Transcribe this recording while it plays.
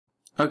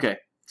Okay,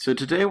 so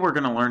today we're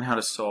going to learn how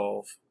to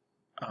solve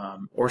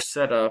or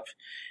set up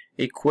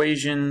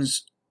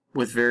equations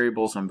with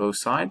variables on both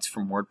sides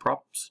from word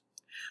problems.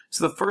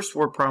 So the first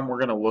word problem we're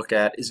going to look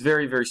at is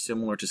very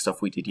similar to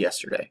stuff we did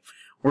yesterday.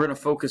 We're going to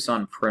focus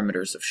on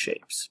perimeters of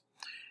shapes.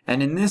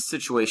 And in this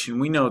situation,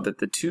 we know that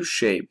the two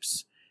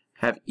shapes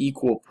have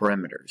equal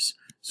perimeters.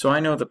 So I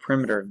know the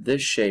perimeter of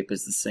this shape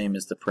is the same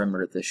as the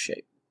perimeter of this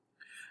shape.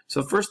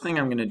 So the first thing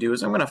I'm going to do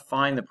is I'm going to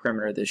find the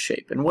perimeter of this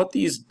shape. And what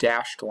these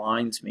dashed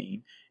lines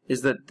mean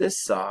is that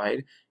this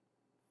side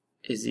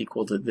is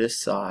equal to this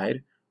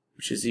side,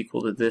 which is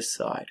equal to this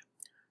side.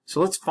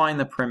 So let's find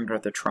the perimeter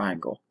of the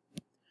triangle.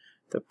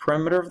 The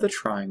perimeter of the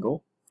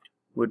triangle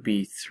would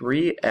be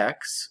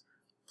 3x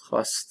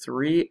plus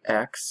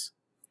 3x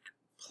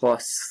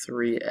plus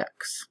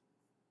 3x.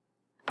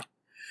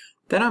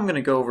 Then I'm going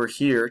to go over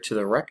here to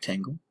the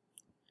rectangle,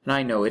 and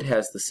I know it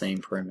has the same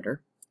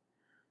perimeter.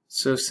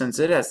 So since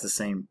it has the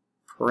same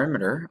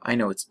perimeter, I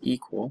know it's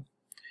equal.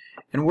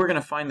 And we're going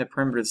to find the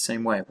perimeter the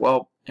same way.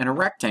 Well, in a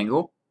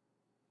rectangle,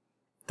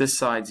 this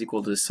side's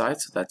equal to this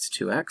side, so that's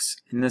 2x.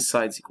 And this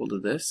side's equal to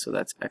this, so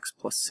that's x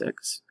plus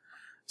 6.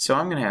 So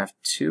I'm going to have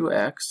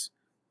 2x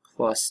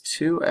plus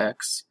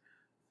 2x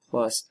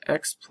plus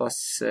x plus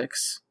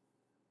 6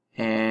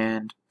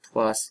 and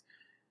plus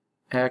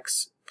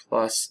x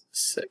plus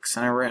 6.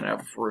 And I ran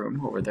out of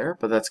room over there,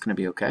 but that's going to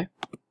be okay.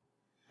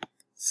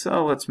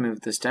 So let's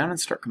move this down and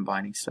start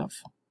combining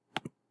stuff.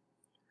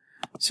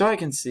 So I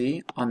can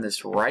see on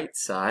this right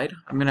side,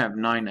 I'm going to have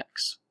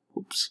 9x.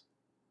 Oops.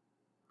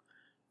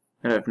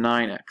 I'm going to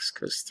have 9x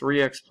because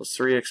 3x plus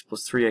 3x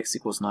plus 3x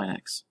equals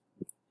 9x.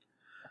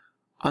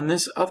 On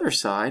this other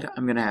side,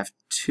 I'm going to have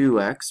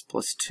 2x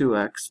plus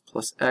 2x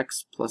plus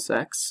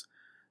x.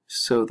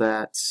 So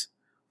that's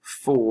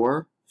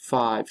 4,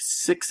 5,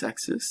 6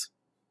 x's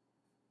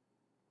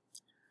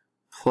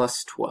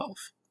plus 12.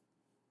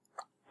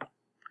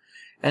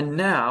 And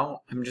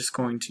now I'm just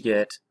going to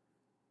get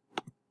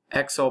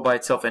x all by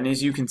itself. And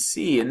as you can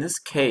see, in this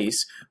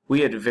case,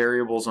 we had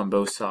variables on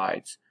both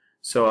sides.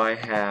 So I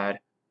had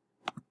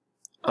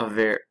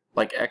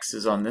like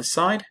x's on this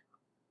side,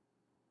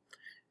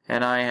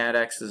 and I had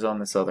x's on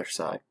this other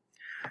side.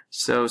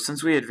 So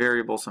since we had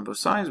variables on both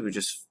sides, we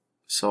just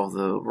solve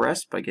the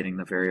rest by getting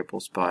the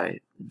variables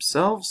by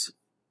themselves.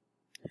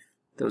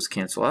 Those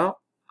cancel out.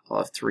 I'll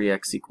have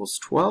 3x equals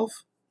 12.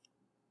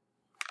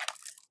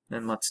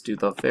 Then let's do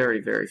the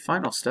very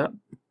final step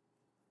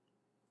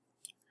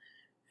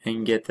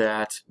and get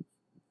that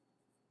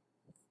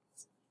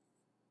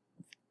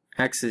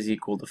x is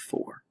equal to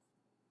 4.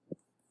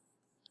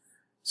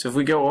 So if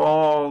we go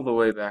all the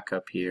way back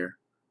up here,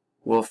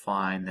 we'll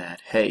find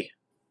that, hey,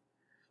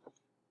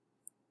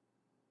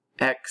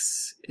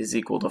 x is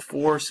equal to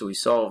 4, so we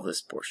solve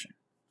this portion.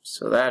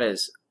 So that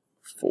is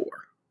 4.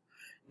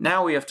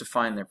 Now we have to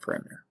find their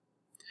perimeter.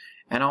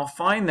 And I'll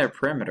find their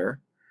perimeter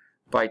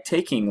by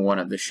taking one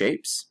of the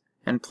shapes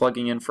and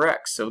plugging in for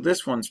x. So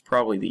this one's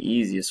probably the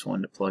easiest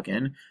one to plug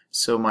in.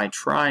 So my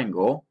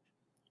triangle,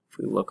 if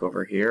we look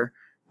over here,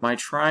 my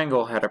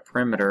triangle had a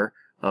perimeter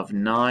of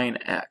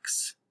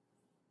 9x.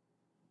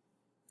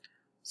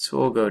 So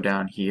we'll go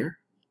down here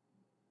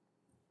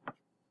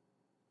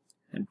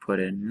and put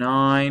in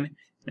 9.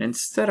 And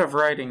instead of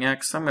writing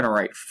x, I'm going to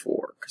write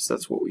 4, because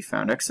that's what we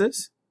found x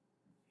is.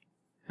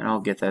 And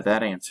I'll get that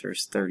answer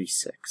is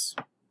 36.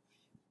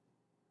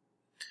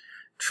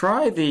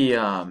 Try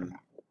the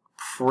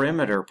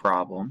perimeter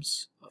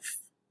problems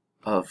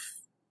of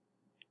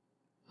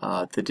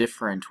the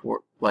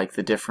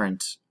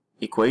different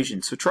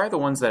equations. So try the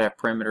ones that have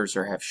perimeters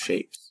or have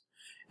shapes.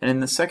 And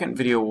in the second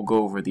video, we'll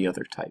go over the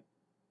other type.